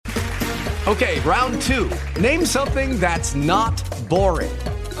Okay, round two. Name something that's not boring.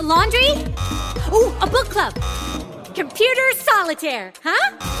 A laundry? Ooh, a book club. Computer solitaire,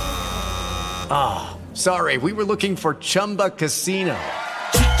 huh? Ah, sorry, we were looking for Chumba Casino.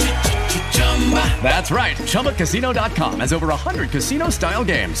 That's right. ChumbaCasino.com has over 100 casino-style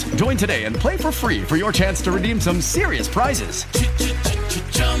games. Join today and play for free for your chance to redeem some serious prizes.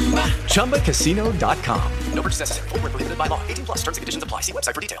 ChumbaCasino.com. No purchase necessary. Void where prohibited by law. 18 plus. Terms and conditions apply. See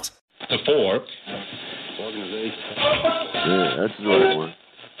website for details. The 4. Organization. Yeah, that's the right one.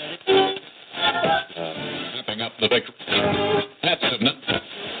 Wrapping up the victory. That's it.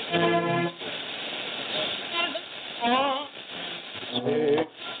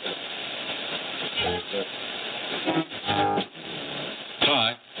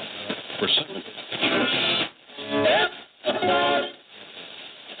 Tie for 7.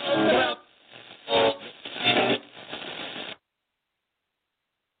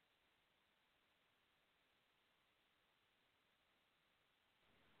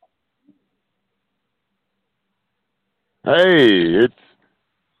 Hey, it's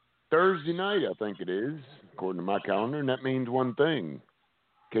Thursday night, I think it is, according to my calendar, and that means one thing.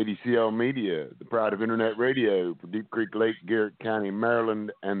 KDCL Media, the pride of Internet Radio for Deep Creek Lake, Garrett County,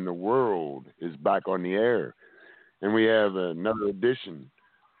 Maryland, and the world, is back on the air. And we have another edition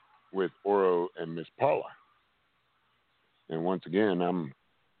with Oro and Miss Paula. And once again, I'm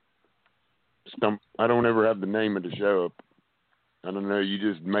stumped. I don't ever have the name of the show up. I don't know, you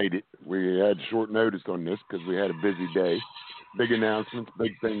just made it. We had short notice on this because we had a busy day. Big announcements,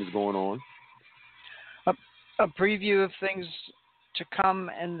 big things going on. A preview of things to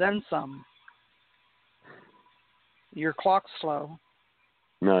come and then some. Your clock's slow.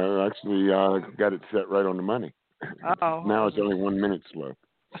 No, actually, I got it set right on the money. Uh-oh. Now it's only 1 minute slow.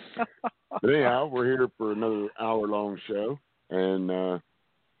 But anyhow, we're here for another hour-long show, and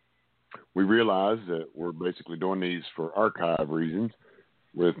we realize that we're basically doing these for archive reasons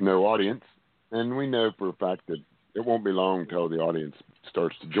with no audience, and we know for a fact that it won't be long until the audience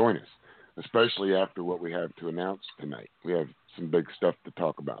starts to join us, especially after what we have to announce tonight. We have some big stuff to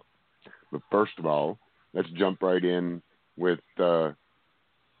talk about. But first of all, let's jump right in with our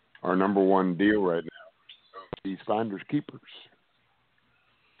number one deal right now, these Finders Keepers.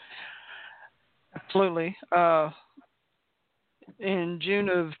 Absolutely. In June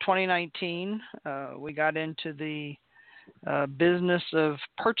of 2019, we got into the business of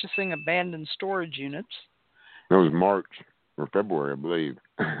purchasing abandoned storage units. That was March or February, I believe.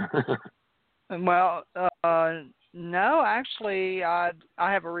 Well, no, actually, I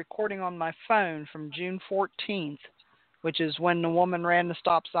have a recording on my phone from June 14th, which is when the woman ran the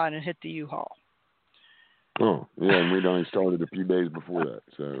stop sign and hit the U-Haul. Oh, yeah, and we'd only started a few days before that.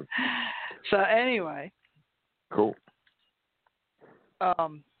 So anyway. Cool.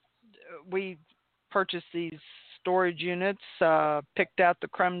 We purchased these storage units, picked out the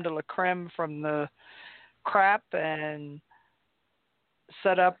creme de la creme from the crap, and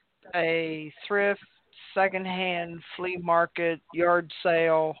set up a thrift, secondhand, flea market, yard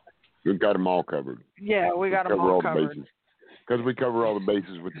sale. We've got them all covered. Yeah, we got them all covered. Because we cover all the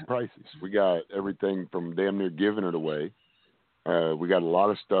bases with the prices. We got everything from damn near giving it away. We got a lot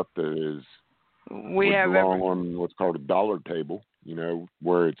of stuff that is belong on what's called a dollar table, you know,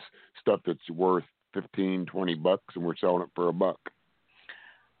 where it's stuff that's worth $15, $20, and we're selling it for $1.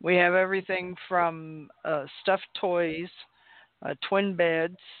 We have everything from stuffed toys, twin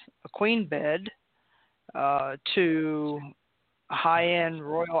beds, a queen bed, to high-end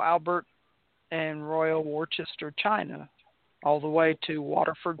Royal Albert and Royal Worcester china, all the way to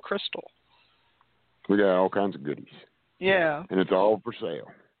Waterford crystal. We got all kinds of goodies. Yeah. And it's all for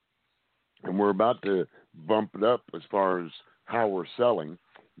sale. And we're about to bump it up as far as how we're selling,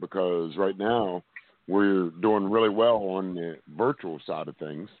 because right now we're doing really well on the virtual side of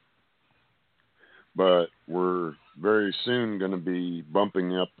things. But we're very soon going to be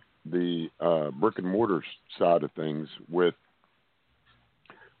bumping up the brick and mortar side of things with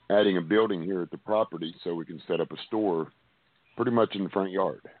adding a building here at the property so we can set up a store pretty much in the front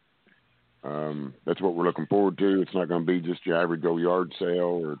yard. That's what we're looking forward to. It's not going to be just your average old yard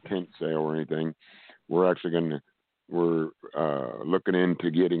sale or tent sale or anything. We're actually we're looking into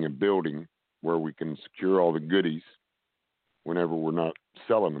getting a building where we can secure all the goodies whenever we're not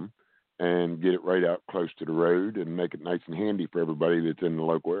selling them, and get it right out close to the road and make it nice and handy for everybody that's in the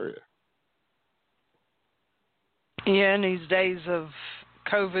local area. Yeah, in these days of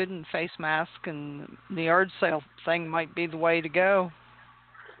COVID and face mask, and the yard sale thing might be the way to go.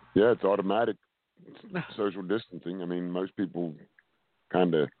 Yeah, it's automatic social distancing. I mean, most people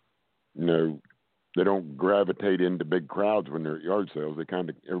kind of, they don't gravitate into big crowds when they're at yard sales.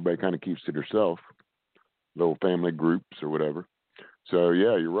 Everybody kind of keeps to themselves, little family groups or whatever. So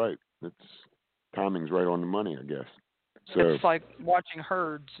yeah, you're right. Timing's right on the money, I guess. So it's like watching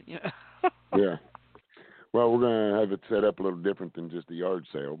herds. Yeah. Well, we're going to have it set up a little different than just a yard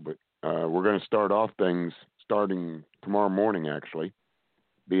sale, but we're going to start off things starting tomorrow morning, actually,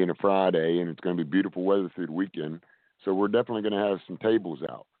 being a Friday, and it's going to be beautiful weather through the weekend. So we're definitely going to have some tables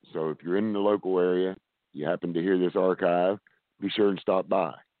out. So if you're in the local area, you happen to hear this archive, be sure and stop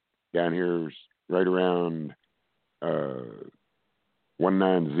by. Down here is right around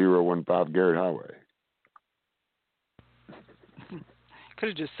 19015 Garrett Highway. Could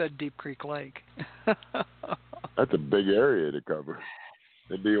have just said Deep Creek Lake. That's a big area to cover.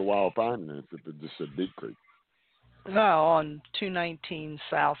 It'd be a while finding this if it just said Deep Creek. No, on 219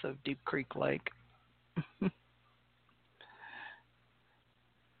 south of Deep Creek Lake.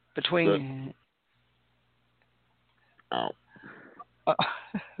 Between. Ow.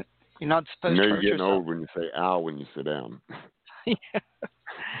 You're not supposed to. You're getting old when you say ow when you sit down.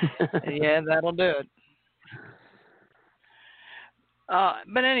 Yeah, that'll do it.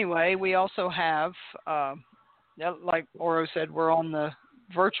 But anyway, we also have, like Oro said, we're on the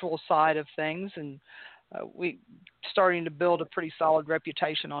virtual side of things, and we starting to build a pretty solid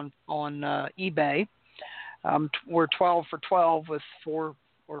reputation on eBay. We're 12 for 12 with 4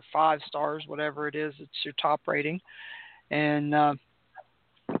 or 5 stars, whatever it is. It's your top rating, and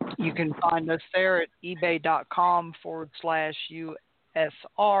you can find us there at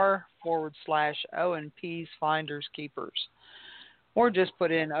ebay.com/USR/O&P's Finders Keepers. Or just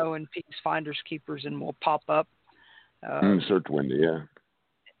put in O&P's Finders Keepers and we'll pop up. Search window, yeah.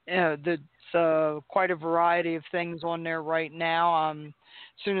 Yeah, there's quite a variety of things on there right now. As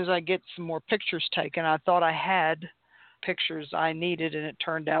soon as I get some more pictures taken, I thought I had pictures I needed, and it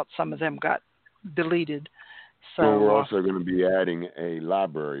turned out some of them got deleted. So well, we're also going to be adding a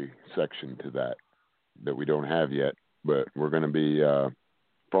library section to that we don't have yet, but we're going to be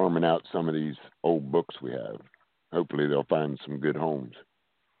farming out some of these old books we have. Hopefully they'll find some good homes.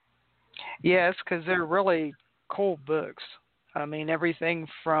 Yes, because they're really cool books. I mean, everything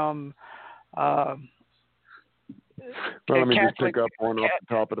from well, let me Catholic, just pick up one off the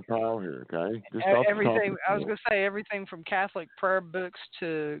top of the pile here, okay? Just off everything. the top of the I was going to say everything from Catholic prayer books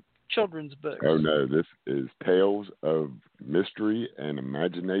to children's books. Oh, no, this is Tales of Mystery and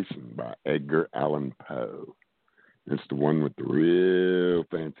Imagination by Edgar Allan Poe. It's the one with the real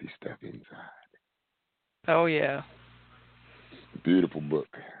fancy stuff inside. Oh, yeah. Beautiful book.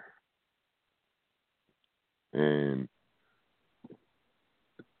 And,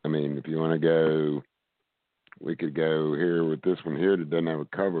 I mean, if you want to go, we could go here with this one here that doesn't have a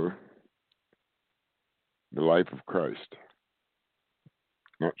cover. The Life of Christ.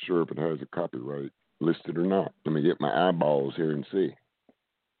 Not sure if it has a copyright listed or not. Let me get my eyeballs here and see.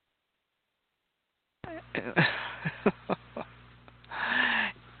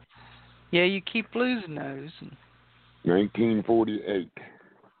 Yeah, you keep losing those. 1948.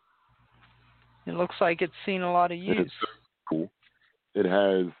 It looks like it's seen a lot of use. It's so cool. It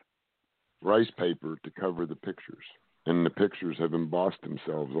has rice paper to cover the pictures, and the pictures have embossed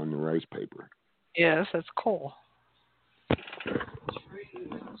themselves on the rice paper. Yes, that's cool.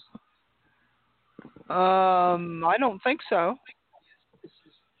 I don't think so.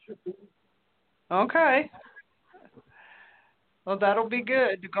 Okay. Well, that'll be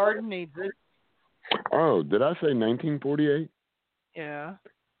good. The garden needs it. Oh, did I say 1948? Yeah.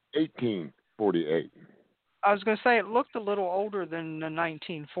 1848. I was going to say it looked a little older than the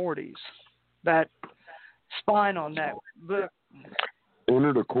 1940s. That spine on that book.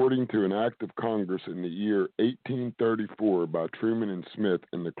 Entered according to an act of Congress in the year 1834 by Truman and Smith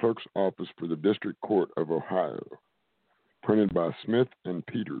in the clerk's office for the District Court of Ohio. Printed by Smith and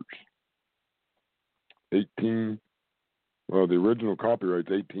Peters. Well, the original copyright's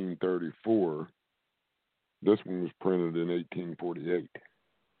 1834. This one was printed in 1848.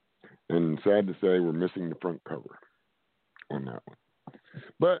 And sad to say, we're missing the front cover on that one.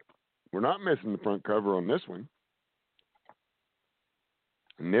 But we're not missing the front cover on this one.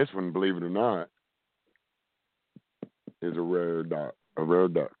 And this one, believe it or not, is a rare duck.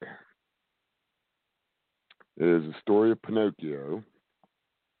 It is a story of Pinocchio.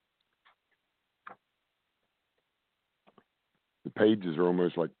 The pages are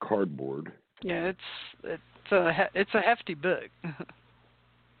almost like cardboard. Yeah, it's a hefty book.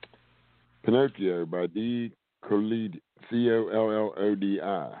 Pinocchio by D. Collodi, Collodi.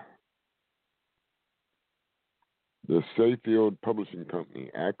 The Sayfield Publishing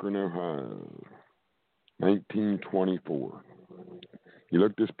Company, Akron, Ohio, 1924. You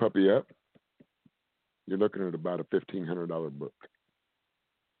look this puppy up, you're looking at about a $1,500 book.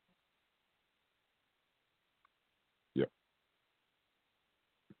 Yep.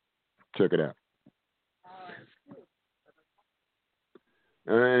 Check it out.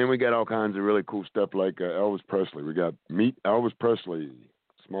 And we got all kinds of really cool stuff like Elvis Presley. We got Meet Elvis Presley,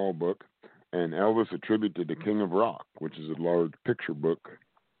 small book, and Elvis: A Tribute to the King of Rock, which is a large picture book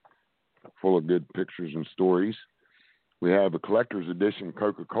full of good pictures and stories. We have a collector's edition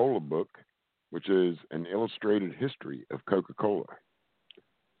Coca-Cola book, which is an illustrated history of Coca-Cola.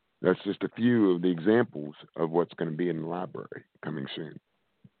 That's just a few of the examples of what's going to be in the library coming soon.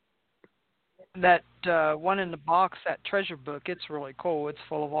 That one in the box, that treasure book, it's really cool. It's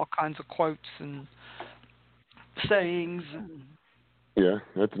full of all kinds of quotes and sayings. Yeah,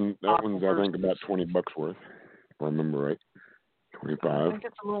 that one's I think about $20 worth, if I remember right. 25. I think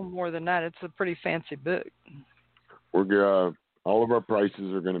it's a little more than that. It's a pretty fancy book. We're all of our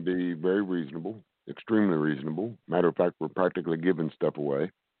prices are going to be very reasonable, extremely reasonable. Matter of fact, we're practically giving stuff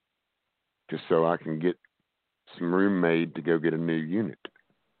away just so I can get some room made to go get a new unit.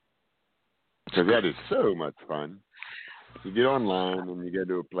 Because that is so much fun. You get online and you go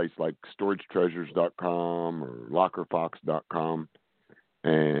to a place like storagetreasures.com or lockerfox.com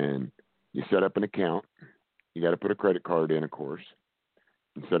and you set up an account. You got to put a credit card in, of course,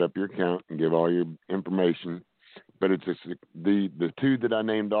 and set up your account and give all your information. But it's the two that I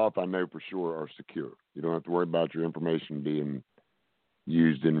named off, I know for sure are secure. You don't have to worry about your information being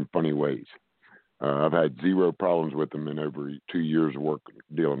used in funny ways. I've had zero problems with them in over 2 years of work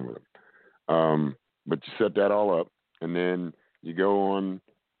dealing with them. But you set that all up, and then you go on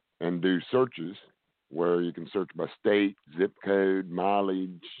and do searches where you can search by state, zip code,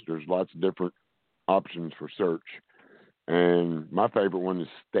 mileage. There's lots of different options for search. And my favorite one is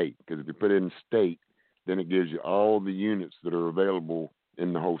state, because if you put in state, then it gives you all the units that are available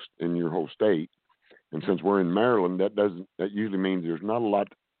in your whole state. And since we're in Maryland, that usually means there's not a lot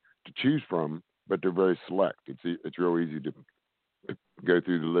to choose from, but they're very select. It's real easy to go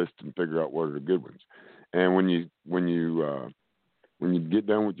through the list and figure out what are the good ones. And when you get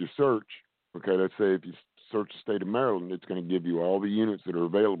done with your search, okay, let's say if you search the state of Maryland, it's going to give you all the units that are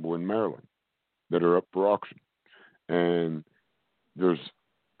available in Maryland that are up for auction. And there's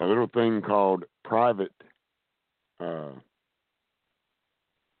a little thing called private.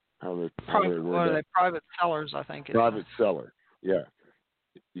 Private sellers, I think. Private seller, yeah.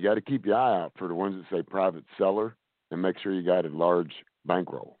 You got to keep your eye out for the ones that say private seller, and make sure you got a large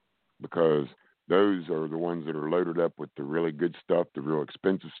bankroll, because those are the ones that are loaded up with the really good stuff, the real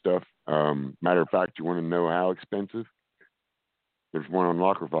expensive stuff. Matter of fact, you want to know how expensive? There's one on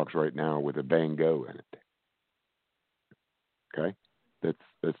LockerFox right now with a Van Gogh in it. Okay, that's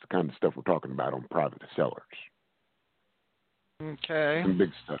the kind of stuff we're talking about on private sellers. Okay. Some big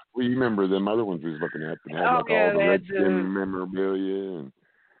stuff. Well, you remember them other ones we was looking at that had all the Redskin memorabilia and.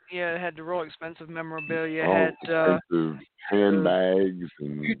 Yeah, it had the real expensive memorabilia. It had expensive handbags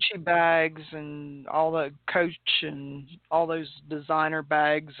and Gucci bags and all the Coach and all those designer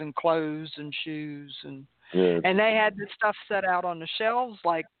bags and clothes and shoes and they had this stuff set out on the shelves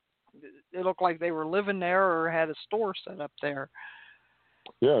like it looked like they were living there or had a store set up there.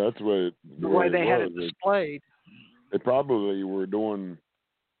 Yeah, that's the way they had it displayed. They probably were doing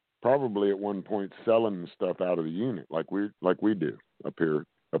at one point selling stuff out of the unit like we do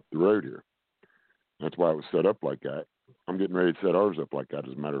up the road here. That's why it was set up like that. I'm getting ready to set ours up like that,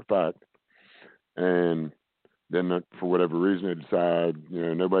 as a matter of fact. And then for whatever reason, they decide,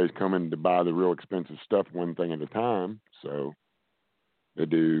 nobody's coming to buy the real expensive stuff one thing at a time. So they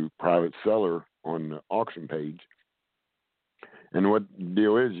do private seller on the auction page. And what the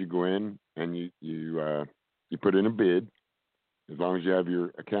deal is, you go in and you put in a bid. As long as you have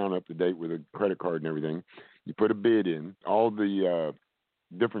your account up to date with a credit card and everything, you put a bid in. All the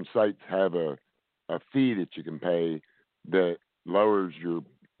different sites have a fee that you can pay that lowers your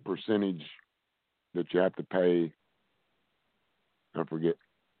percentage that you have to pay. I forget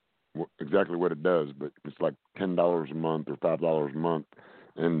exactly what it does, but it's like $10 a month or $5 a month,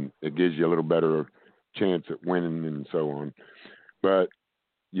 and it gives you a little better chance at winning and so on. But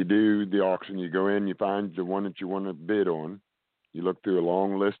you do the auction, you go in, you find the one that you want to bid on, you look through a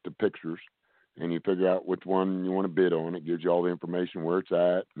long list of pictures, and you figure out which one you want to bid on. It gives you all the information where it's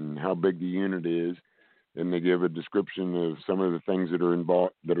at and how big the unit is, and they give a description of some of the things that are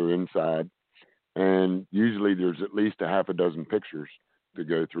involved, that are inside. And usually there's at least a half a dozen pictures to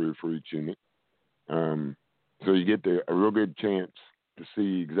go through for each unit. So you get a real good chance to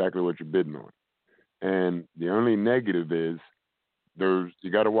see exactly what you're bidding on. And the only negative is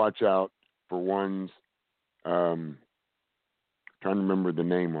you got to watch out for ones. Trying to remember the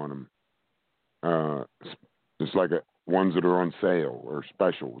name on them. It's like ones that are on sale or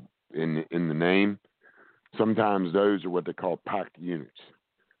special in the name. Sometimes those are what they call packed units.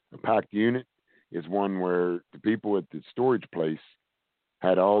 A packed unit is one where the people at the storage place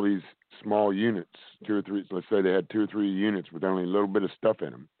had all these small units, 2 or 3. Let's say they had 2 or 3 units with only a little bit of stuff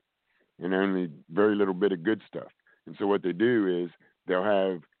in them, and only very little bit of good stuff. And so what they do is they'll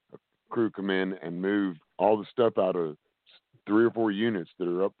have a crew come in and move all the stuff out of 3 or 4 units that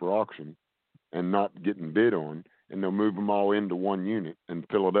are up for auction and not getting bid on, and they'll move them all into one unit and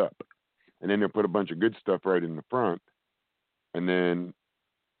fill it up. And then they'll put a bunch of good stuff right in the front, and then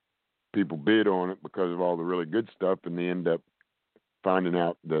people bid on it because of all the really good stuff, and they end up finding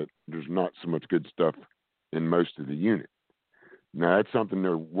out that there's not so much good stuff in most of the unit. Now, that's something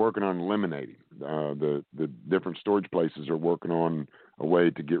they're working on eliminating. The different storage places are working on a way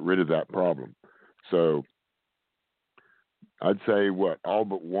to get rid of that problem. So I'd say all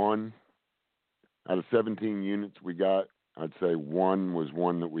but one out of 17 units we got, I'd say one was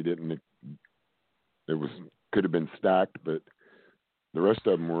one that we didn't. Could have been stacked, but the rest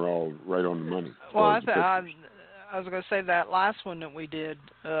of them were all right on the money. Well, I was going to say that last one that we did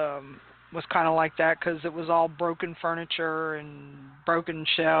was kind of like that because it was all broken furniture and broken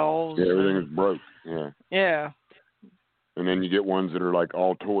shelves. Yeah, everything is broke. Yeah. Yeah. And then you get ones that are like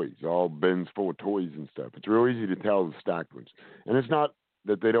all toys, all bins full of toys and stuff. It's real easy to tell the stacked ones. And it's not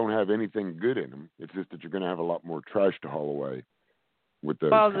that they don't have anything good in them. It's just that you're going to have a lot more trash to haul away with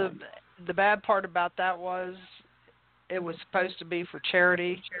those. Well, the bad part about that was it was supposed to be for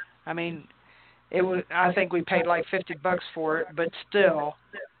charity. I mean, it was. I think we paid like $50 for it, but still.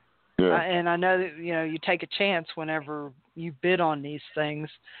 Yeah. And I know that you take a chance whenever you bid on these things,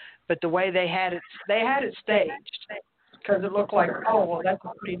 but the way they had it staged because it looked like, oh well, that's a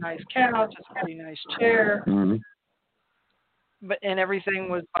pretty nice couch, it's a pretty nice chair, and everything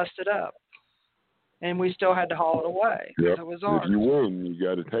was busted up, and we still had to haul it away because it was ours. If you win, you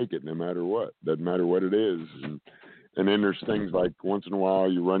got to take it no matter what. Doesn't matter what it is. And then there's things like once in a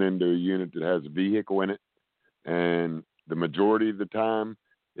while you run into a unit that has a vehicle in it, and the majority of the time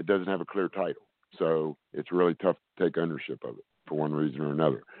it doesn't have a clear title. So it's really tough to take ownership of it for one reason or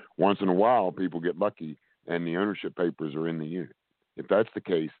another. Once in a while, people get lucky and the ownership papers are in the unit. If that's the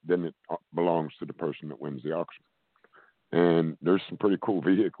case, then it belongs to the person that wins the auction. And there's some pretty cool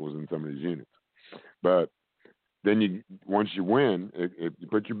vehicles in some of these units. But then once you win, you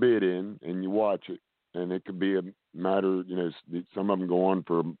put your bid in and you watch it, and it could be a matter, some of them go on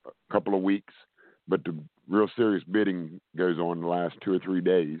for a couple of weeks, but the real serious bidding goes on the last 2 or 3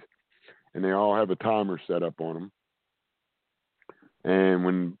 days, and they all have a timer set up on them.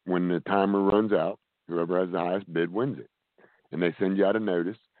 And when the timer runs out, whoever has the highest bid wins it. And they send you out a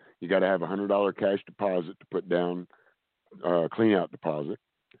notice. You got to have a $100 cash deposit to put down clean out deposit.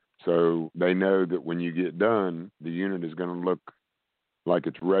 So they know that when you get done, the unit is going to look like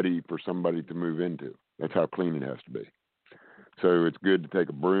it's ready for somebody to move into. That's how clean it has to be. So it's good to take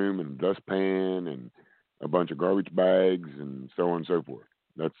a broom and a dustpan and a bunch of garbage bags and so on and so forth.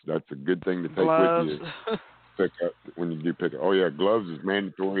 That's a good thing to take Gloves. with you. Pick up when you do pick up. Oh yeah, gloves is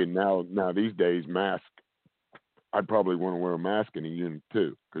mandatory, and now these days mask. I'd probably want to wear a mask in a unit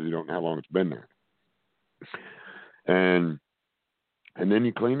too because you don't know how long it's been there. And then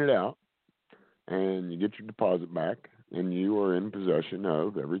you clean it out, and you get your deposit back, and you are in possession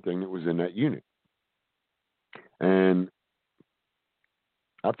of everything that was in that unit. And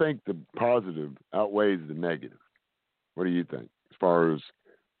I think the positive outweighs the negative. What do you think? As far as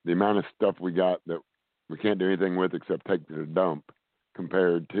the amount of stuff we got that we can't do anything with except take to the dump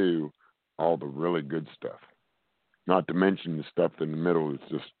compared to all the really good stuff. Not to mention the stuff in the middle that's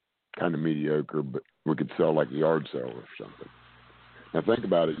just kind of mediocre, but we could sell like a yard sale or something. Now think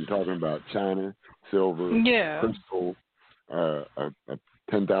about it. You're talking about china, silver, crystal, a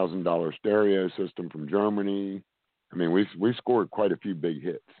 $10,000 stereo system from Germany. I mean, we scored quite a few big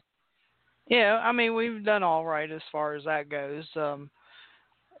hits. Yeah, I mean, we've done all right as far as that goes.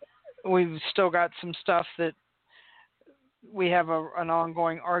 We've still got some stuff that we have an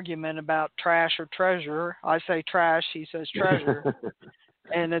ongoing argument about trash or treasure. I say trash, he says treasure.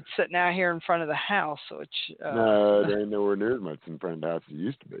 And it's sitting out here in front of the house, which... no, there ain't nowhere near as much in front of the house as it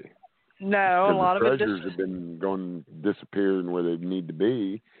used to be. No, a lot of it... treasures have been disappearing where they need to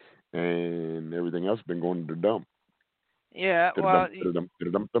be, and everything else has been going to the dump. Yeah, well...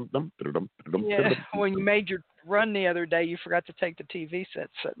 Yeah, when you made your run the other day, you forgot to take the TV set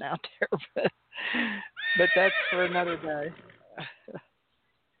sitting out there, but that's for another day.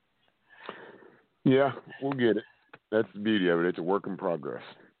 Yeah, we'll get it. That's the beauty of it. It's a work in progress.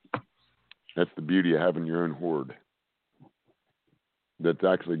 That's the beauty of having your own hoard. That's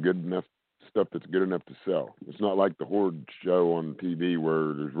actually good enough stuff that's good enough to sell. It's not like the Horde show on TV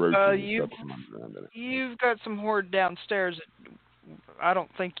where there's roaches and stuff coming around in it. You've got some Horde downstairs that I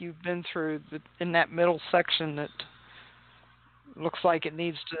don't think you've been through in that middle section that looks like it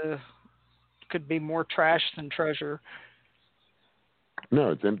could be more trash than treasure.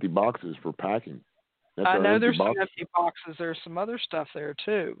 No, it's empty boxes for packing. I know there's some empty boxes. There's some other stuff there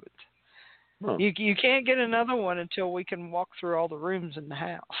too. But you can't get another one until we can walk through all the rooms in the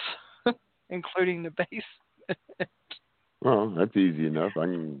house, including the basement. Well, that's easy enough. I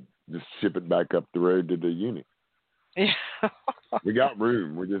can just ship it back up the road to the unit. Yeah. We got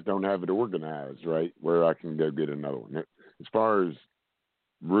room. We just don't have it organized, right, where I can go get another one. As far as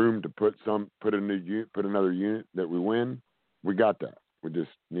room to put another unit that we win, we got that. We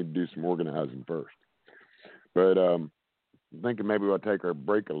just need to do some organizing first. But I'm thinking maybe we'll take our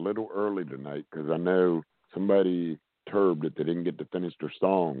break a little early tonight because I know somebody turbed that they didn't get to finish their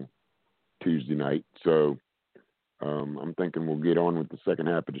song Tuesday night. So I'm thinking we'll get on with the second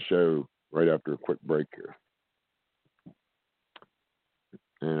half of the show right after a quick break here.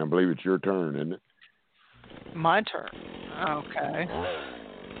 And I believe it's your turn, isn't it? My turn. Okay.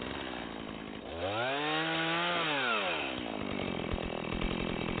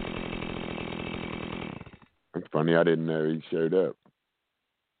 It's funny, I didn't know he showed up.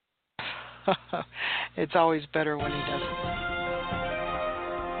 It's always better when he doesn't.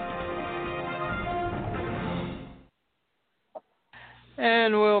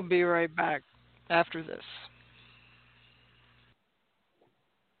 And we'll be right back after this.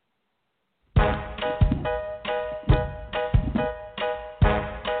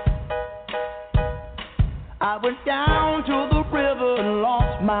 I went down to the river and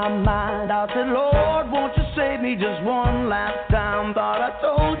lost my mind. I said, Lord, won't you save me just one last time? Thought I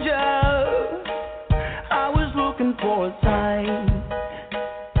told you I was looking for a sign.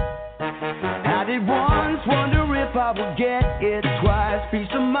 I did once wonder if I would get it twice.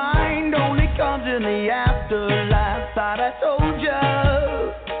 Peace of mind only comes in the afterlife. Thought I told you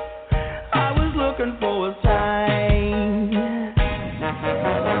I was looking for a sign.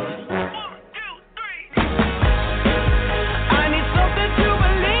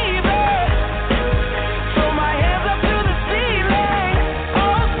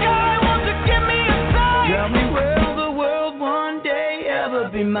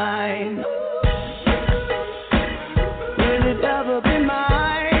 Mine. Will it ever be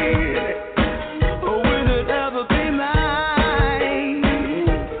mine? Or will it ever be mine?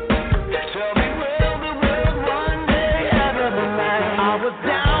 Tell me, will the world one day ever be mine? I was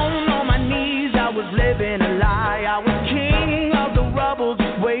down on my knees, I was living a lie. I was king of the rubble,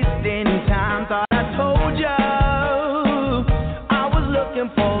 just wasting time. Thought I told you I was looking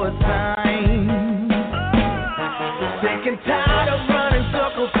for a sign. Sick and tired of running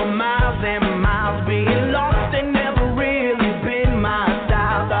circles for miles and miles, being lost and never really been my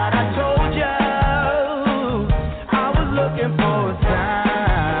style. Thought I told you I was looking for a sign.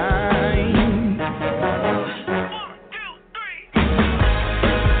 1, 2, 3.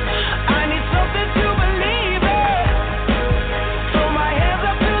 I need something to believe in, throw my hands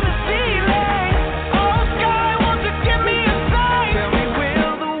up to the ceiling. Oh sky, won't you give me a sign? Tell me,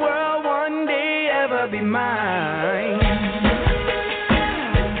 will the world one day ever be mine?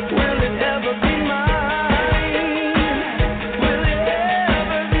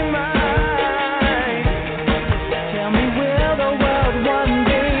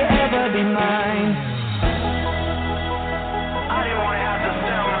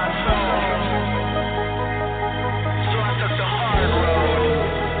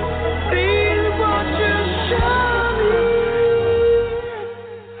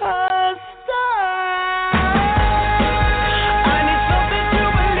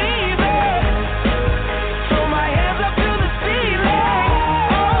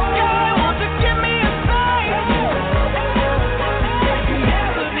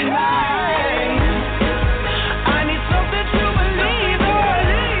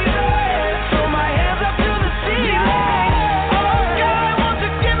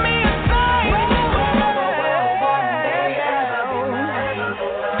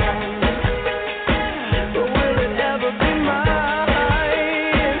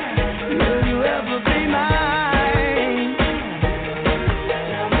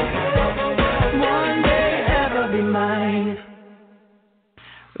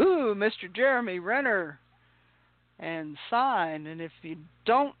 Mr. Jeremy Renner and Sign. And if you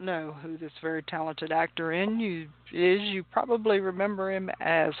don't know who this very talented actor is, you probably remember him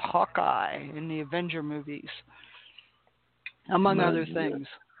as Hawkeye in the Avenger movies, among other things.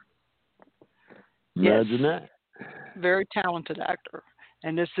 Imagine that. Very talented actor.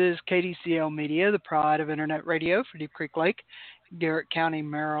 And this is KDCL Media, the pride of Internet radio for Deep Creek Lake, Garrett County,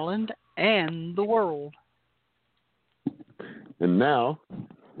 Maryland, and the world. And now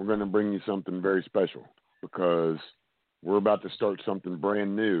we're going to bring you something very special because we're about to start something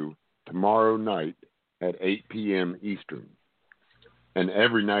brand new tomorrow night at 8 p.m. Eastern. And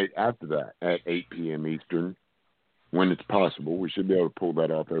every night after that at 8 p.m. Eastern, when it's possible. We should be able to pull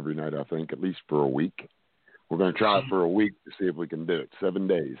that off every night, I think, at least for a week. We're going to try it for a week to see if we can do it. 7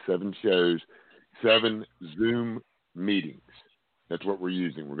 days, 7 shows, 7 Zoom meetings. That's what we're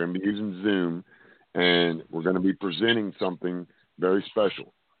using. We're going to be using Zoom, and we're going to be presenting something very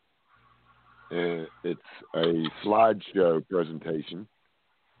special. It's a slideshow presentation,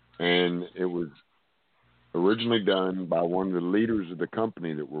 and it was originally done by one of the leaders of the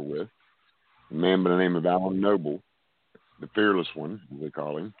company that we're with, a man by the name of Alan Noble, the fearless one, as they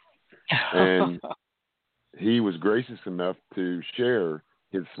call him. And he was gracious enough to share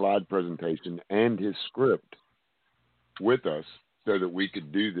his slide presentation and his script with us so that we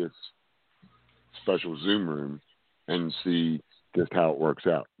could do this special Zoom room and see just how it works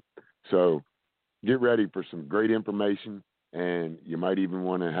out. So get ready for some great information, and you might even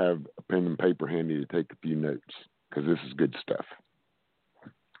want to have a pen and paper handy to take a few notes because this is good stuff.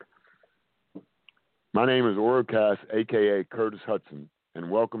 My name is Oro Cas, a.k.a. Curtis Hudson, and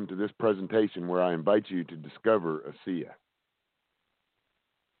welcome to this presentation where I invite you to discover ASEA.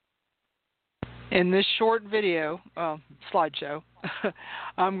 In this short video, slideshow,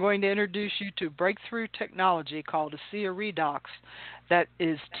 I'm going to introduce you to breakthrough technology called ASEA Redox that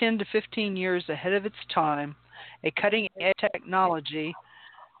is 10 to 15 years ahead of its time, a cutting-edge technology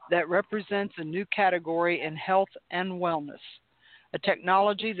that represents a new category in health and wellness, a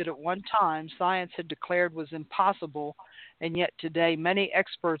technology that at one time science had declared was impossible, and yet today many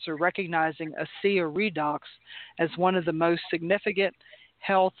experts are recognizing ASEA Redox as one of the most significant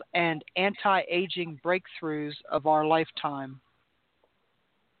health and anti-aging breakthroughs of our lifetime.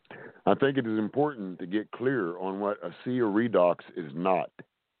 I think it is important to get clear on what ASEA Redox is not.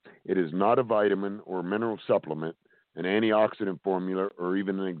 It is not a vitamin or mineral supplement, an antioxidant formula, or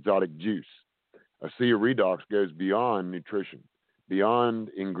even an exotic juice. ASEA Redox goes beyond nutrition, beyond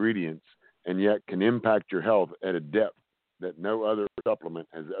ingredients, and yet can impact your health at a depth that no other supplement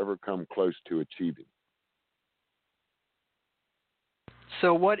has ever come close to achieving.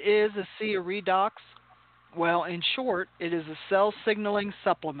 So what is ASEA Redox? Well, in short, it is a cell signaling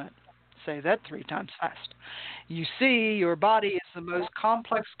supplement. Say that 3 times fast. You see, your body is the most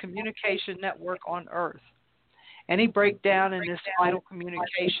complex communication network on Earth. Any breakdown in this vital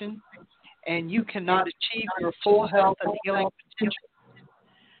communication, and you cannot achieve your full health and healing potential.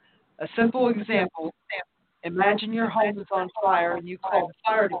 A simple example, imagine your home is on fire and you call the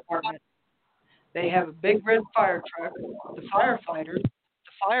fire department. They have a big red fire truck, the firefighters,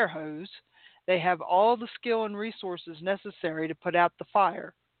 the fire hose. They have all the skill and resources necessary to put out the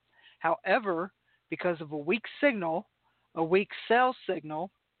fire. However, because of a weak signal, a weak cell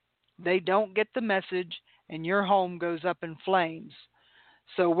signal, they don't get the message and your home goes up in flames.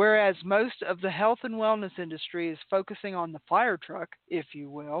 So whereas most of the health and wellness industry is focusing on the fire truck, if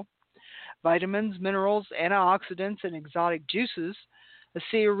you will, vitamins, minerals, antioxidants, and exotic juices,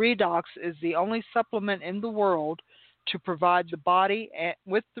 ASEA Redox is the only supplement in the world to provide the body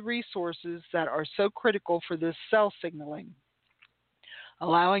with the resources that are so critical for this cell signaling,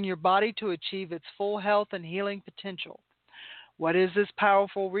 allowing your body to achieve its full health and healing potential. What is this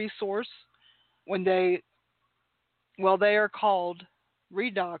powerful resource? They are called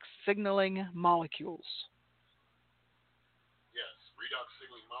redox signaling molecules. Yes, redox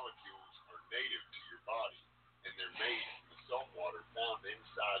signaling molecules are native to your body, and they're made from the salt water found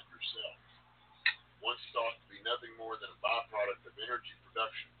inside your cells. Once thought to be nothing more than a byproduct of energy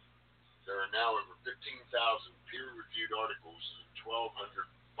production, there are now over 15,000 peer-reviewed articles and 1,200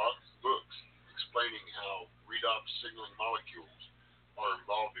 books explaining how redox signaling molecules are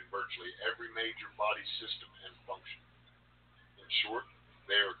involved in virtually every major body system and function. In short,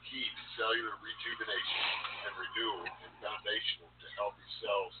 they are key to cellular rejuvenation and renewal and foundational to healthy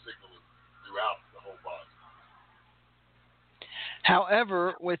cell signaling throughout the whole body.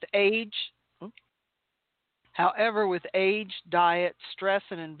 However, with age, diet, stress,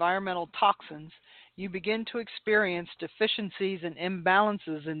 and environmental toxins, you begin to experience deficiencies and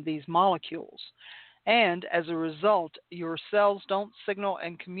imbalances in these molecules. And as a result, your cells don't signal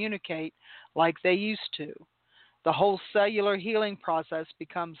and communicate like they used to. The whole cellular healing process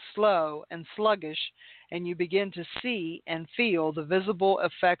becomes slow and sluggish, and you begin to see and feel the visible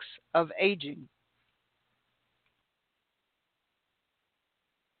effects of aging.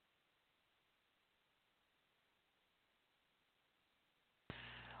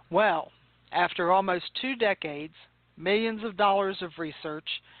 Well, after almost 2 decades, millions of dollars of research,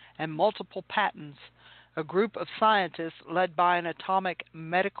 and multiple patents, a group of scientists led by an atomic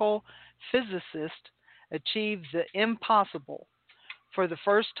medical physicist achieved the impossible. For the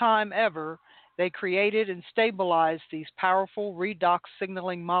first time ever, they created and stabilized these powerful redox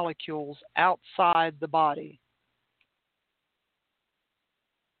signaling molecules outside the body.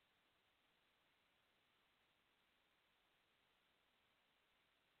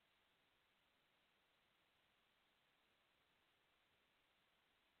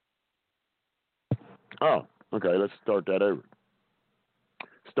 Oh, okay, let's start that over.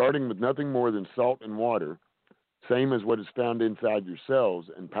 Starting with nothing more than salt and water, same as what is found inside your cells,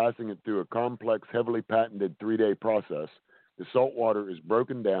 and passing it through a complex, heavily patented 3-day process, the salt water is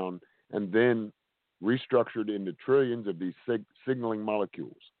broken down and then restructured into trillions of these signaling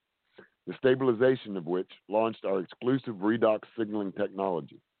molecules, the stabilization of which launched our exclusive redox signaling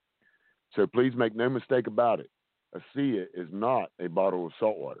technology. So please make no mistake about it. ASEA is not a bottle of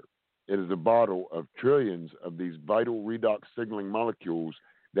salt water. It is a bottle of trillions of these vital redox signaling molecules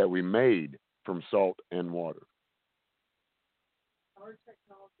that we made from salt and water.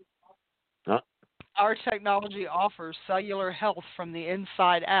 Our technology offers cellular health from the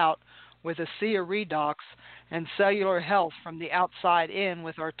inside out with ASEA Redox and cellular health from the outside in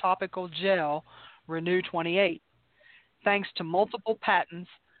with our topical gel, Renew 28. Thanks to multiple patents,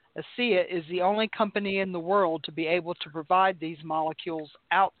 ASEA is the only company in the world to be able to provide these molecules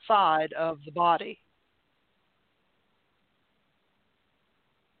outside of the body.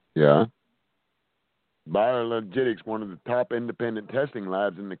 Yeah. Biologics, one of the top independent testing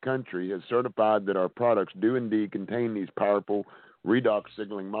labs in the country, has certified that our products do indeed contain these powerful redox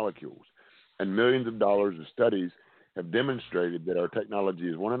signaling molecules. And millions of dollars of studies have demonstrated that our technology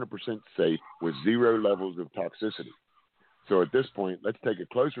is 100% safe with 0 levels of toxicity. So at this point, let's take a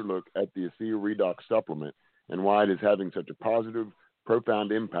closer look at the ASEA Redox supplement and why it is having such a positive,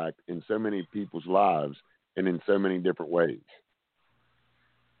 profound impact in so many people's lives and in so many different ways.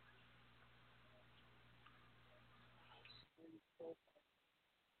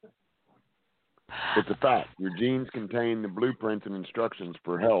 It's a fact. Your genes contain the blueprints and instructions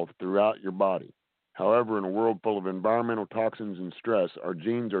for health throughout your body. However, in a world full of environmental toxins and stress, our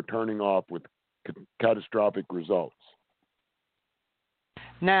genes are turning off with catastrophic results.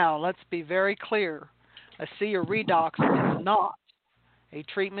 Now, let's be very clear. ASEA Redox is not a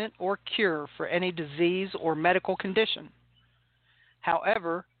treatment or cure for any disease or medical condition.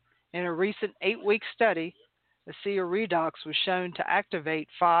 However, in a recent 8-week study, ASEA Redox was shown to activate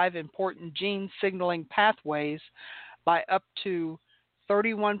 5 important gene signaling pathways by up to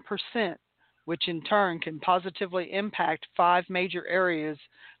 31%, which in turn can positively impact 5 major areas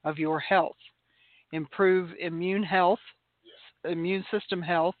of your health: improve immune system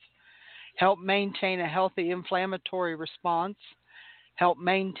health, help maintain a healthy inflammatory response, help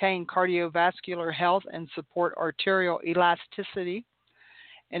maintain cardiovascular health and support arterial elasticity,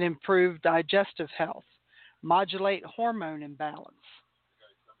 and improve digestive health, modulate hormone imbalance.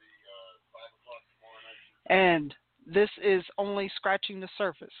 And this is only scratching the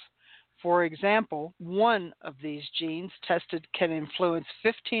surface. For example, one of these genes tested can influence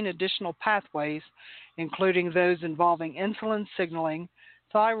 15 additional pathways, including those involving insulin signaling,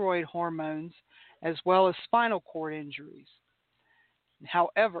 thyroid hormones, as well as spinal cord injuries.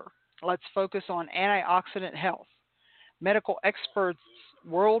 However, let's focus on antioxidant health. Medical experts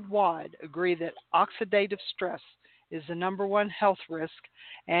worldwide agree that oxidative stress is the #1 health risk,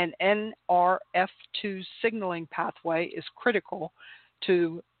 and NRF2 signaling pathway is critical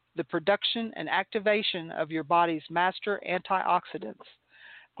to the production and activation of your body's master antioxidants,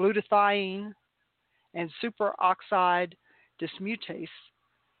 glutathione and superoxide dismutase.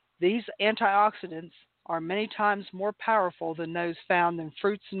 These antioxidants are many times more powerful than those found in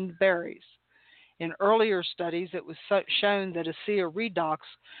fruits and berries. In earlier studies, it was shown that ASEA Redox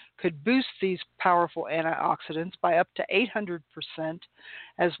could boost these powerful antioxidants by up to 800%,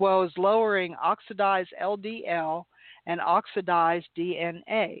 as well as lowering oxidized LDL and oxidized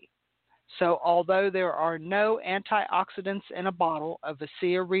DNA. So although there are no antioxidants in a bottle of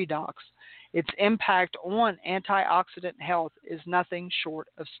ASEA Redox, its impact on antioxidant health is nothing short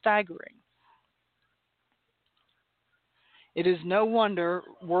of staggering. It is no wonder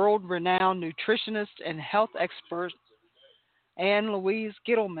world-renowned nutritionist and health expert Anne Louise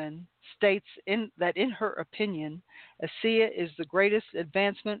Gittleman states that in her opinion, ASEA is the greatest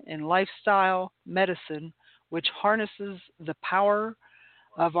advancement in lifestyle medicine, which harnesses the power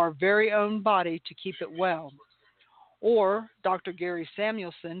of our very own body to keep it well. Or Dr. Gary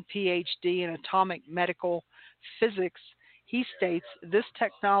Samuelson, PhD in atomic medical physics, He states this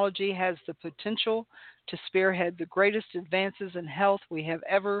technology has the potential to spearhead the greatest advances in health we have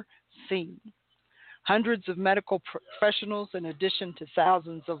ever seen. Hundreds of medical professionals, in addition to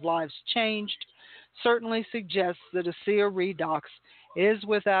thousands of lives changed, certainly suggests that ASEA Redox is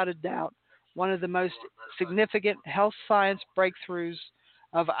without a doubt one of the most significant health science breakthroughs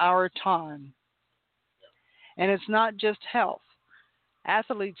of our time. And it's not just health.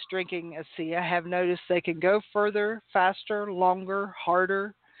 Athletes drinking ASEA have noticed they can go further, faster, longer,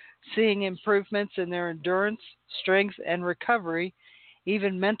 harder, seeing improvements in their endurance, strength, and recovery,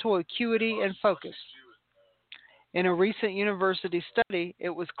 even mental acuity and focus. In a recent university study, it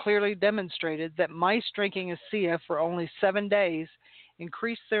was clearly demonstrated that mice drinking ASEA for only 7 days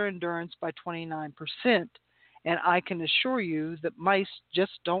increased their endurance by 29%. And I can assure you that mice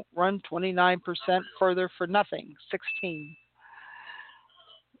just don't run 29% further for nothing. 16.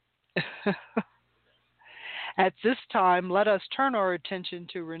 At this time, let us turn our attention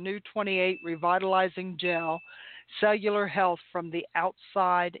to Renew 28 Revitalizing Gel, cellular health from the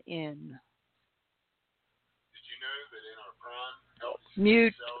outside in. Did you know that in our prime, healthy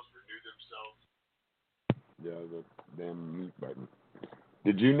Mute. cells renew themselves? Yeah, the damn mute button.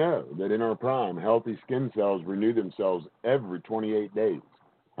 Did you know that in our prime, healthy skin cells renew themselves every 28 days?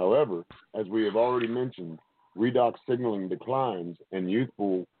 However, as we have already mentioned, redox signaling declines and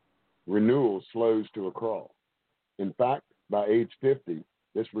youthful renewal slows to a crawl. In fact, by age 50,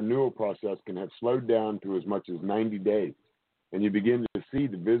 this renewal process can have slowed down to as much as 90 days, and you begin to see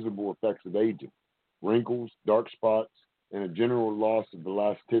the visible effects of aging, wrinkles, dark spots, and a general loss of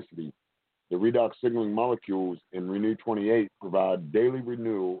elasticity. The redox signaling molecules in Renew 28 provide daily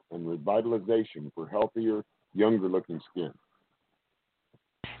renewal and revitalization for healthier, younger-looking skin.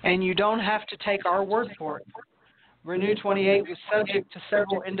 And you don't have to take our word for it. Renew 28 was subject to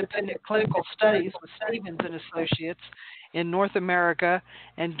several independent clinical studies with Stevens and Associates in North America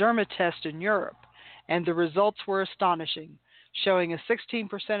and Dermatest in Europe, and the results were astonishing, showing a 16%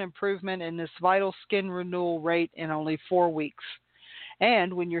 improvement in this vital skin renewal rate in only 4 weeks.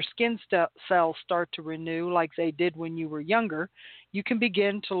 And when your skin cells start to renew like they did when you were younger, you can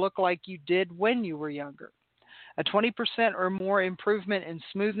begin to look like you did when you were younger. A 20% or more improvement in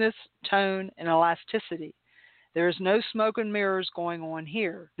smoothness, tone, and elasticity. There is no smoke and mirrors going on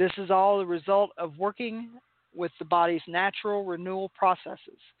here. This is all the result of working with the body's natural renewal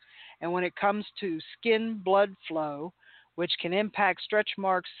processes. And when it comes to skin blood flow, which can impact stretch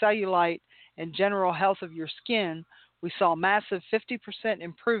marks, cellulite, and general health of your skin, we saw massive 50%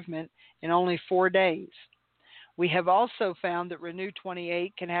 improvement in only 4 days. We have also found that Renew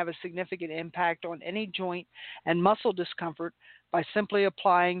 28 can have a significant impact on any joint and muscle discomfort by simply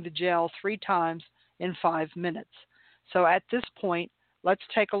applying the gel 3 times in 5 minutes. So at this point, let's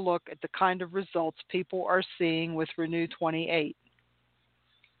take a look at the kind of results people are seeing with Renew 28.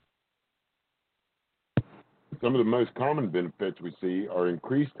 Some of the most common benefits we see are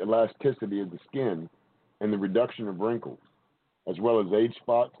increased elasticity of the skin and the reduction of wrinkles, as well as age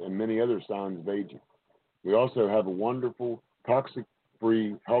spots and many other signs of aging. We also have a wonderful,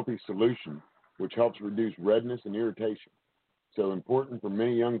 toxic-free, healthy solution which helps reduce redness and irritation, so important for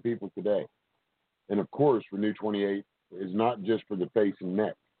many young people today. And of course, Renew 28 is not just for the face and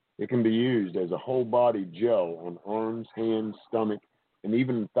neck. It can be used as a whole body gel on arms, hands, stomach, and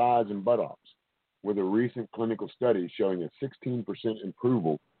even thighs and buttocks, with a recent clinical study showing a 16%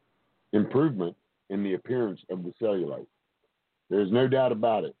 improvement in the appearance of the cellulite. There is no doubt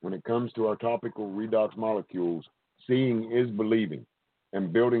about it. When it comes to our topical redox molecules, seeing is believing,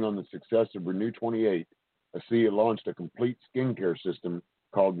 and building on the success of Renew 28, ASEA launched a complete skincare system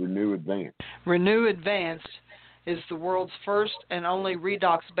called Renew Advanced. Renew Advanced is the world's first and only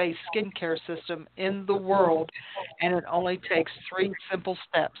redox-based skincare system in the world, and it only takes 3 simple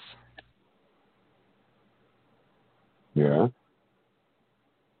steps. Yeah.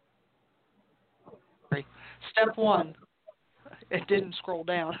 Step 1. It didn't scroll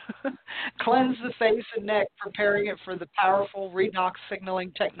down. Cleanse the face and neck, preparing it for the powerful redox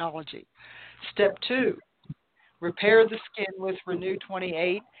signaling technology. Step 2. Repair the skin with Renew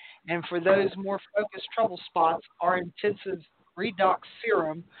 28, and for those more focused trouble spots, our intensive redox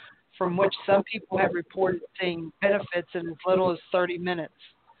serum, from which some people have reported seeing benefits in as little as 30 minutes.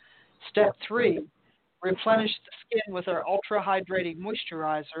 Step 3. Replenish the skin with our ultra-hydrating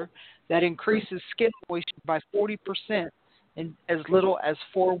moisturizer that increases skin moisture by 40% in as little as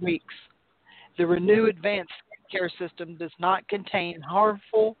 4 weeks. The Renew Advanced Skincare System does not contain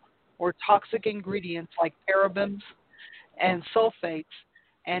harmful or toxic ingredients like parabens and sulfates,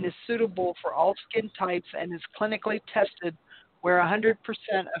 and is suitable for all skin types and is clinically tested, where 100%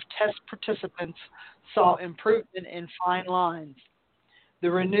 of test participants saw improvement in fine lines. The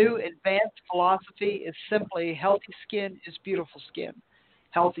Renew Advanced philosophy is simply healthy skin is beautiful skin.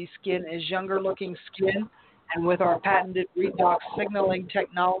 Healthy skin is younger looking skin, and with our patented redox signaling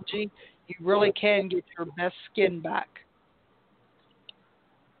technology, you really can get your best skin back.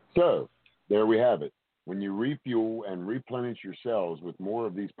 So, there we have it. When you refuel and replenish your cells with more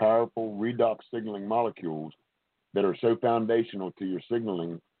of these powerful redox signaling molecules that are so foundational to your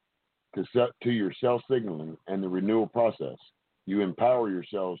signaling, to your cell signaling and the renewal process, you empower your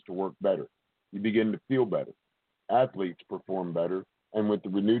cells to work better. You begin to feel better. Athletes perform better, and with the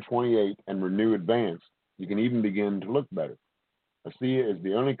Renew 28 and Renew Advanced, you can even begin to look better. ASEA is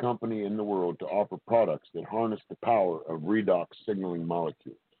the only company in the world to offer products that harness the power of redox signaling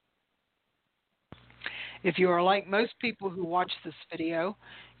molecules. If you are like most people who watch this video,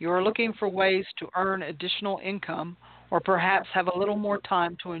 you are looking for ways to earn additional income or perhaps have a little more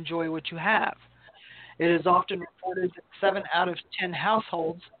time to enjoy what you have. It is often reported that 7 out of 10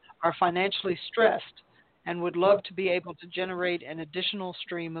 households are financially stressed and would love to be able to generate an additional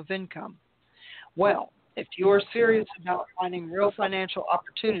stream of income. Well, if you are serious about finding real financial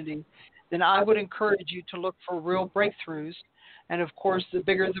opportunity, then I would encourage you to look for real breakthroughs. And of course, the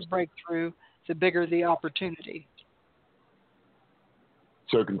bigger the breakthrough, the bigger the opportunity.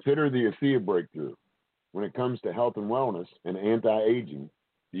 So consider the ASEA breakthrough. When it comes to health and wellness and anti-aging,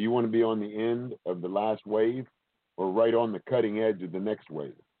 do you want to be on the end of the last wave or right on the cutting edge of the next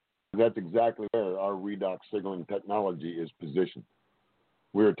wave? That's exactly where our redox signaling technology is positioned.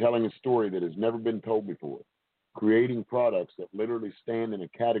 We are telling a story that has never been told before, creating products that literally stand in a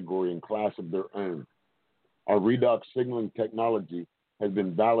category and class of their own. Our redox signaling technology has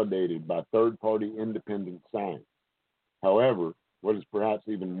been validated by third-party independent science. However, what is perhaps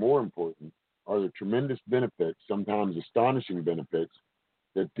even more important are the tremendous benefits, sometimes astonishing benefits,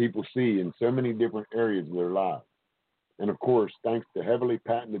 that people see in so many different areas of their lives. And of course, thanks to heavily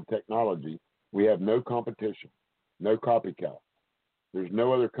patented technology, we have no competition, no copycat. There's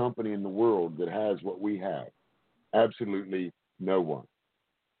no other company in the world that has what we have. Absolutely no one.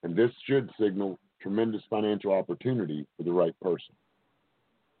 And this should signal tremendous financial opportunity for the right person.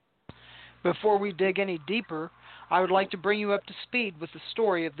 Before we dig any deeper, I would like to bring you up to speed with the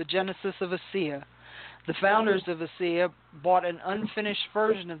story of the genesis of ASEA. The founders of ASEA bought an unfinished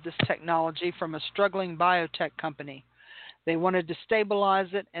version of this technology from a struggling biotech company. They wanted to stabilize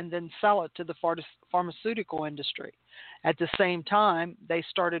it and then sell it to the pharmaceutical industry. At the same time, they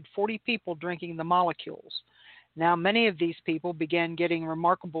started 40 people drinking the molecules. Now, many of these people began getting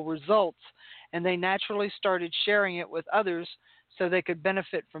remarkable results, and they naturally started sharing it with others so they could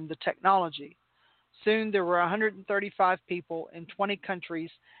benefit from the technology. Soon, there were 135 people in 20 countries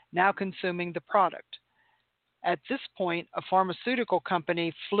now consuming the product. At this point, a pharmaceutical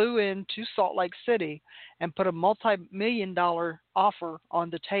company flew into Salt Lake City and put a multi-million-dollar offer on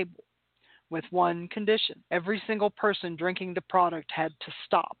the table with one condition. Every single person drinking the product had to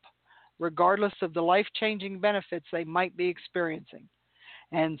stop, regardless of the life-changing benefits they might be experiencing.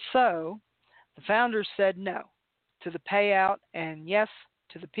 And so, the founders said no to the payout and yes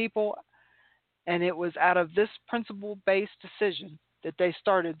to the people, and it was out of this principle-based decision that they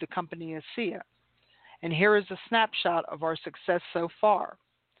started the company ASEA. And here is a snapshot of our success so far.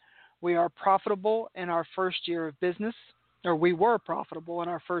 We are profitable in our first year of business, or we were profitable in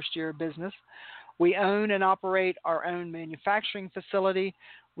our first year of business. We own and operate our own manufacturing facility.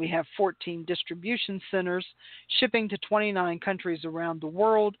 We have 14 distribution centers, shipping to 29 countries around the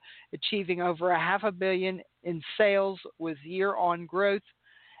world, achieving over $500 million in sales with year-on growth,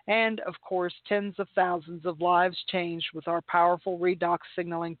 and, of course, tens of thousands of lives changed with our powerful redox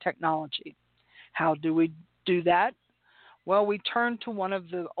signaling technology. How do we do that? Well, we turn to one of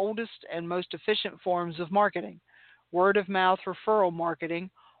the oldest and most efficient forms of marketing, word-of-mouth referral marketing,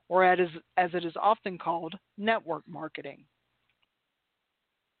 or as it is often called, network marketing.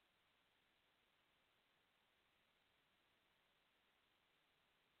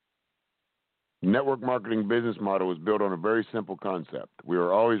 Network marketing business model is built on a very simple concept. We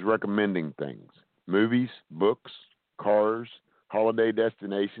are always recommending things: movies, books, cars, holiday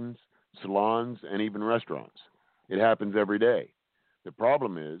destinations, salons, and even restaurants. It happens every day. The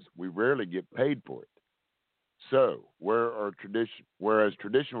problem is we rarely get paid for it. So, whereas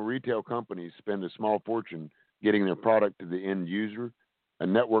traditional retail companies spend a small fortune getting their product to the end user, a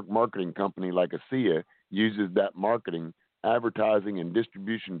network marketing company like ASEA uses that marketing, advertising, and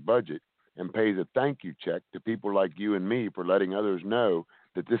distribution budget and pays a thank you check to people like you and me for letting others know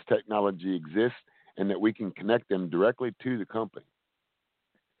that this technology exists and that we can connect them directly to the company.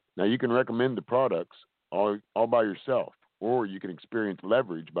 Now, you can recommend the products all by yourself, or you can experience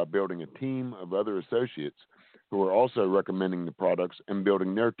leverage by building a team of other associates who are also recommending the products and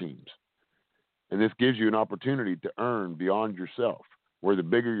building their teams. And this gives you an opportunity to earn beyond yourself, where the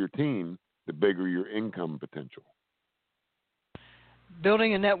bigger your team, the bigger your income potential.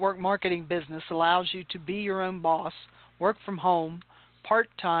 Building a network marketing business allows you to be your own boss, work from home,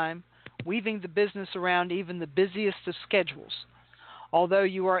 part-time, weaving the business around even the busiest of schedules. Although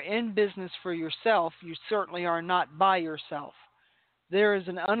you are in business for yourself, you certainly are not by yourself. There is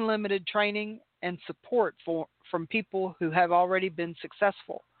an unlimited training and support from people who have already been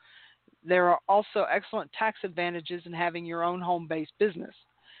successful. There are also excellent tax advantages in having your own home-based business.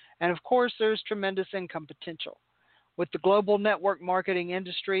 And of course, there's tremendous income potential. With the global network marketing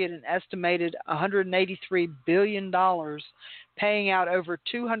industry at an estimated $183 billion, paying out over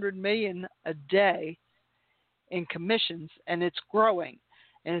 $200 million a day in commissions, and it's growing.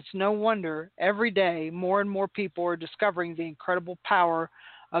 And it's no wonder every day more and more people are discovering the incredible power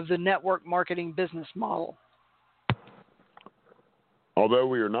of the network marketing business model. Although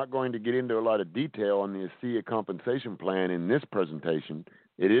we are not going to get into a lot of detail on the ASEA compensation plan in this presentation,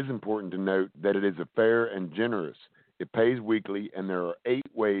 it is important to note that it is fair and generous. It pays weekly, and there are 8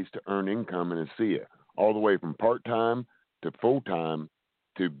 ways to earn income in ASEA, all the way from part-time to full-time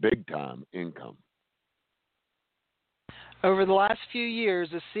to big-time income. Over the last few years,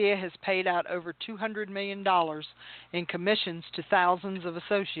 ASEA has paid out over $200 million in commissions to thousands of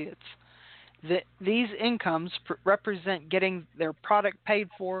associates. These incomes represent getting their product paid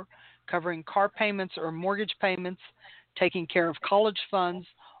for, covering car payments or mortgage payments, taking care of college funds,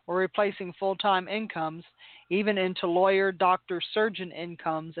 or replacing full-time incomes, even into lawyer, doctor, surgeon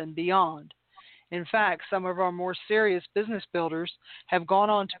incomes and beyond. In fact, some of our more serious business builders have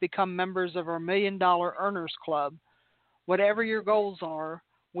gone on to become members of our $1 Million Earners Club. Whatever your goals are,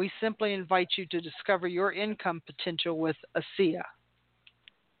 we simply invite you to discover your income potential with ASEA.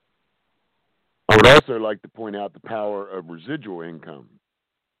 I would also like to point out the power of residual income.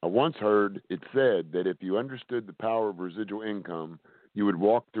 I once heard it said that if you understood the power of residual income, you would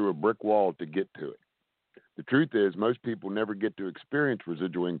walk through a brick wall to get to it. The truth is, most people never get to experience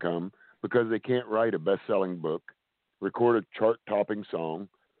residual income because they can't write a best-selling book, record a chart-topping song,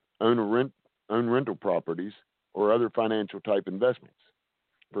 own rental properties, or other financial-type investments.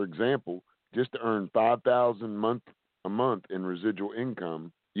 For example, just to earn $5,000 a month in residual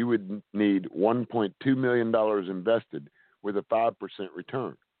income, you would need $1.2 million invested with a 5%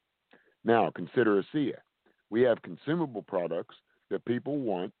 return. Now, consider ASEA. We have consumable products that people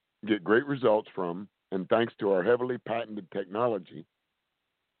want, get great results from, and thanks to our heavily patented technology,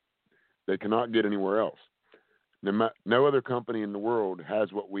 they cannot get anywhere else. No other company in the world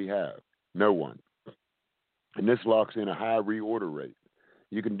has what we have. No one. And this locks in a high reorder rate.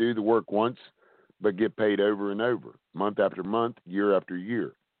 You can do the work once, but get paid over and over, month after month, year after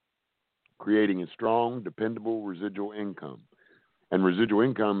year, creating a strong, dependable residual income. And residual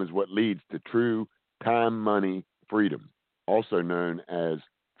income is what leads to true time, money, freedom, also known as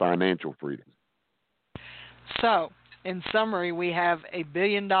financial freedom. So, in summary, we have a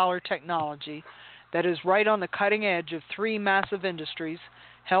billion-dollar technology that is right on the cutting edge of 3 massive industries: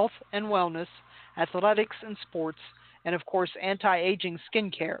 health and wellness, athletics and sports, and of course, anti-aging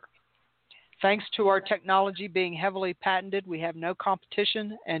skincare. Thanks to our technology being heavily patented, we have no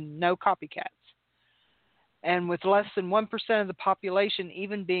competition and no copycats. And with less than 1% of the population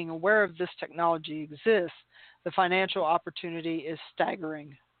even being aware of this technology exists, the financial opportunity is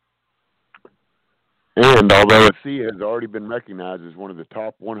staggering. And although ASEA has already been recognized as one of the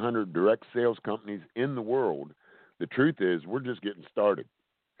top 100 direct sales companies in the world, the truth is we're just getting started.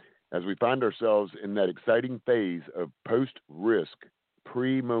 As we find ourselves in that exciting phase of post-risk,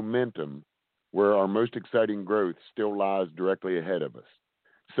 pre-momentum, where our most exciting growth still lies directly ahead of us.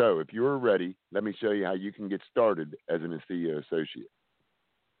 So if you're ready, let me show you how you can get started as an ASEA associate.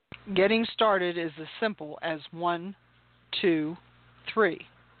 Getting started is as simple as 1, 2, 3.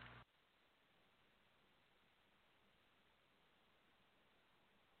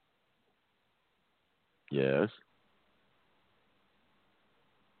 Yes.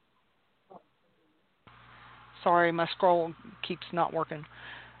 Sorry, my scroll keeps not working.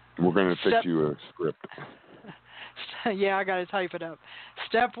 We're going to fix you a script. Yeah, I got to type it up.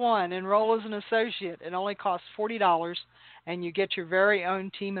 Step 1, enroll as an associate. It only costs $40, and you get your very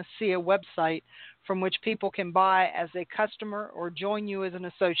own Team ASEA website from which people can buy as a customer or join you as an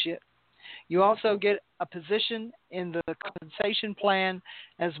associate. You also get a position in the compensation plan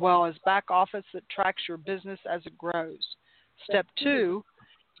as well as back office that tracks your business as it grows. Step 2,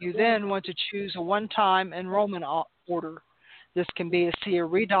 you then want to choose a one-time enrollment order. This can be ASEA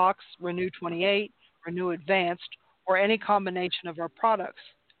Redox, Renew 28, Renew Advanced, or any combination of our products.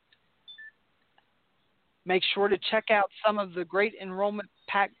 Make sure to check out some of the great enrollment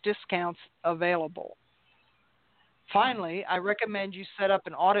pack discounts available. Finally, I recommend you set up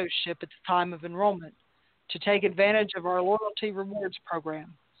an auto ship at the time of enrollment to take advantage of our loyalty rewards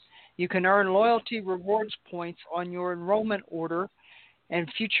program. You can earn loyalty rewards points on your enrollment order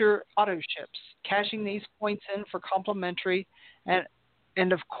and future auto ships, cashing these points in for complimentary,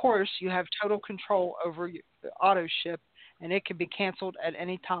 and of course, you have total control over the auto ship, and it can be canceled at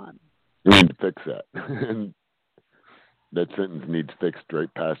any time. We need to fix that. That sentence needs fixed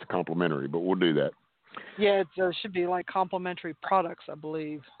straight past complimentary, but we'll do that. Yeah, it should be like complimentary products, I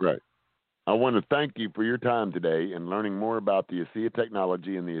believe. Right. I want to thank you for your time today and learning more about the ASEA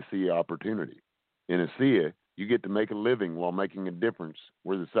technology and the ASEA opportunity. In ASEA, you get to make a living while making a difference,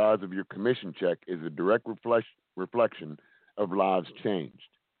 where the size of your commission check is a direct reflection of lives changed.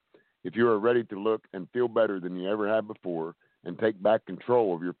 If you are ready to look and feel better than you ever have before and take back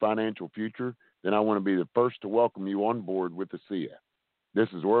control of your financial future, then I want to be the first to welcome you on board with ASEA. This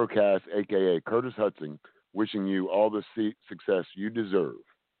is Oro Cas, a.k.a. Curtis Hudson, wishing you all the success you deserve,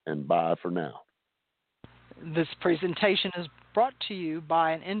 and bye for now. This presentation is brought to you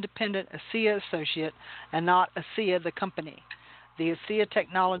by an independent ASEA associate and not ASEA the company. The ASEA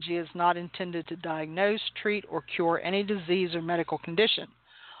technology is not intended to diagnose, treat, or cure any disease or medical condition.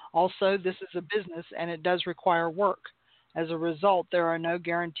 Also, this is a business and it does require work. As a result, there are no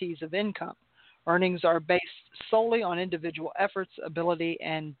guarantees of income. Earnings are based solely on individual efforts, ability,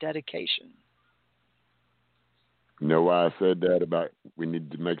 and dedication. You know why I said that about we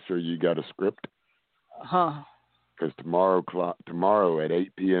need to make sure you got a script? Huh. Because tomorrow at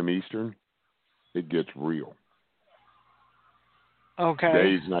 8 p.m. Eastern, it gets real. Okay.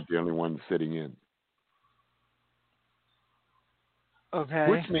 Dave's not the only one sitting in. Okay.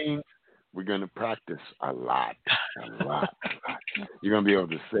 Which means we're going to practice a lot. You're going to be able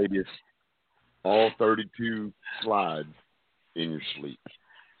to say this, all 32 slides, in your sleep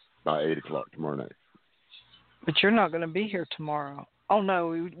by 8 o'clock tomorrow night. But you're not going to be here tomorrow. Oh,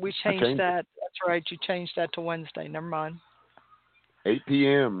 no, we changed that. It. That's right. You changed that to Wednesday. Never mind. 8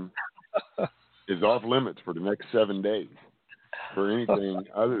 p.m. is off limits for the next 7 days for anything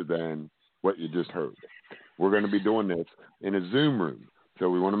other than what you just heard. We're going to be doing this in a Zoom room. So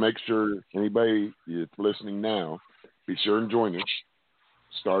we want to make sure anybody that's listening now, be sure and join us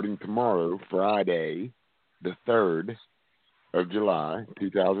starting tomorrow, Friday, the 3rd of July,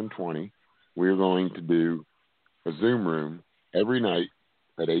 2020. We're going to do a Zoom room every night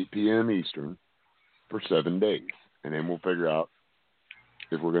at 8 p.m. Eastern for 7 days. And then we'll figure out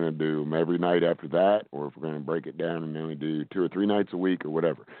if we're going to do them every night after that, or if we're going to break it down and only do 2 or 3 nights a week or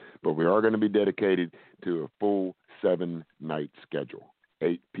whatever. But we are going to be dedicated to a full 7-night schedule,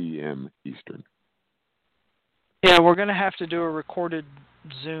 8 p.m. Eastern. Yeah, we're going to have to do a recorded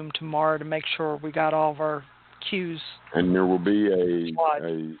Zoom tomorrow to make sure we got all of our cues. And there will be a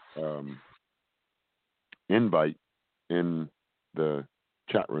invite in the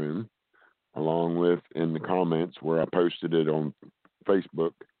chat room, along with in the comments where I posted it on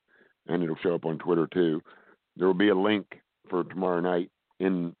Facebook, and it'll show up on Twitter too. There will be a link for tomorrow night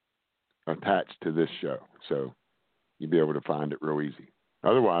attached to this show, so you'll be able to find it real easy.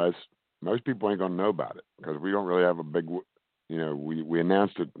 Otherwise, most people ain't gonna know about it because we don't really have a big, we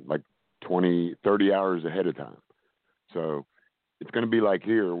announced it like 20, 30 hours ahead of time. So it's going to be like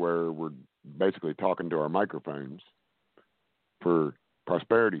here where we're basically talking to our microphones for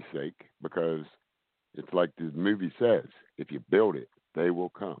prosperity's sake, because it's like the movie says, if you build it, they will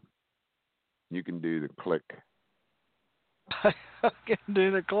come. You can do the click. I can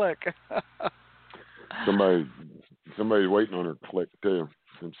do the click. Somebody's waiting on her click too,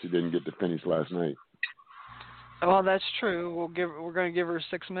 since she didn't get to finish last night. Well, that's true. We're going to give her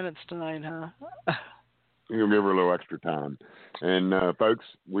 6 minutes tonight, huh? You'll give her a little extra time. And folks,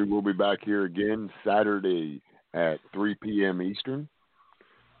 we will be back here again Saturday at 3 p.m. Eastern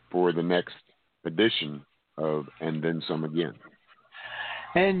for the next edition of And Then Some Again.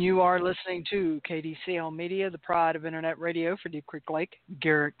 And you are listening to KDCL Media, the pride of Internet radio for Deep Creek Lake,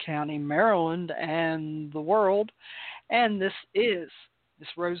 Garrett County, Maryland, and the world. And this is Miss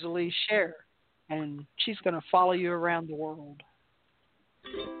Rosalie Scher, and she's going to follow you around the world.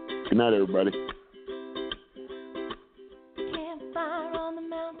 Good night, everybody. Campfire on the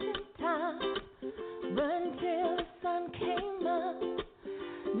mountain top, run till the sun came up.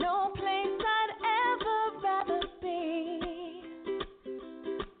 No place I'd ever rather be.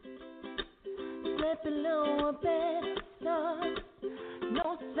 Slept below a bed of stars,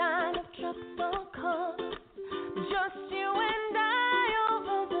 no sign of trucks or cars, just you and I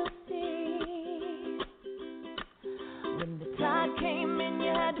over the sea.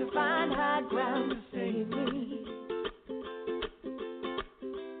 to find high ground to save me.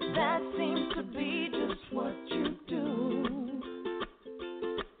 That seems to be just what you do.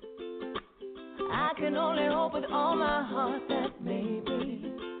 I can only hope with all my heart that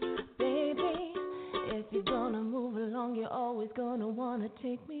maybe, baby, if you're gonna move along, you're always gonna wanna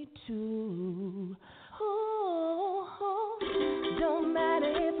take me to. Oh, don't matter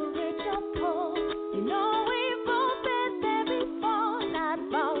if we're rich or poor, you know we've both been there before, and I'd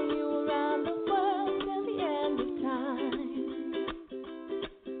follow you around the world till the end of time.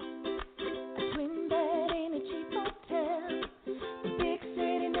 A twin bed in a cheap hotel, the big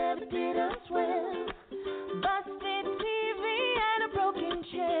city never did us well, busted TV and a broken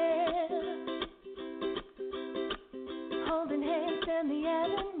chair, holding hands down the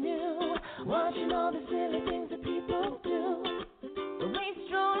avenue, watching all the silly things that people do. We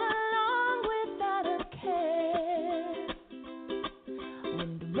stroll along without a care. When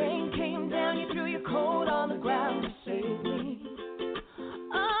the rain came down, you threw your coat on the ground to save me.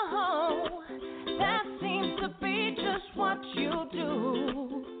 Oh, that seems to be just what you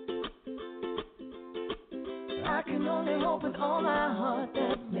do. I can only hope with all my heart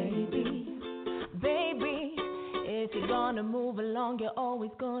that maybe, baby, if you're gonna move along, you're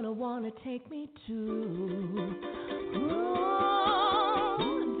always gonna wanna take me to.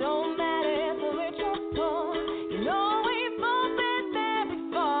 Ooh, don't matter if we're rich or poor, you know we've both been there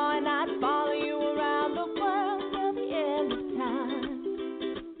before, and I'd follow you around the world till the end of time.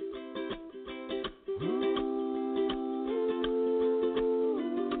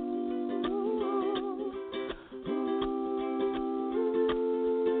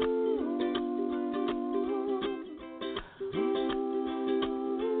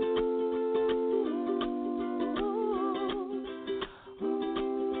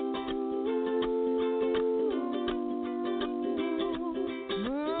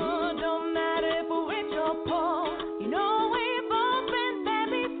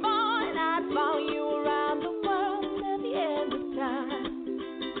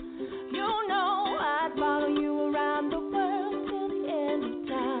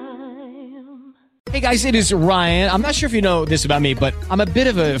 Hey guys, it is Ryan. I'm not sure if you know this about me, but I'm a bit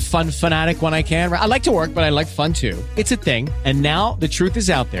of a fun fanatic when I can. I like to work, but I like fun too. It's a thing. And now the truth is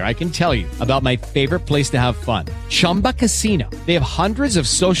out there. I can tell you about my favorite place to have fun. Chumba Casino. They have hundreds of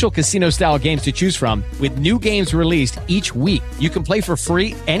social casino style games to choose from with new games released each week. You can play for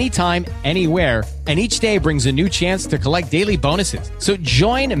free anytime, anywhere. And each day brings a new chance to collect daily bonuses. So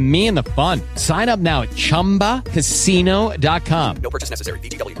join me in the fun. Sign up now at ChumbaCasino.com. No purchase necessary.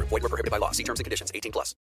 VGW Group. Void where prohibited by law. See terms and conditions. 18+.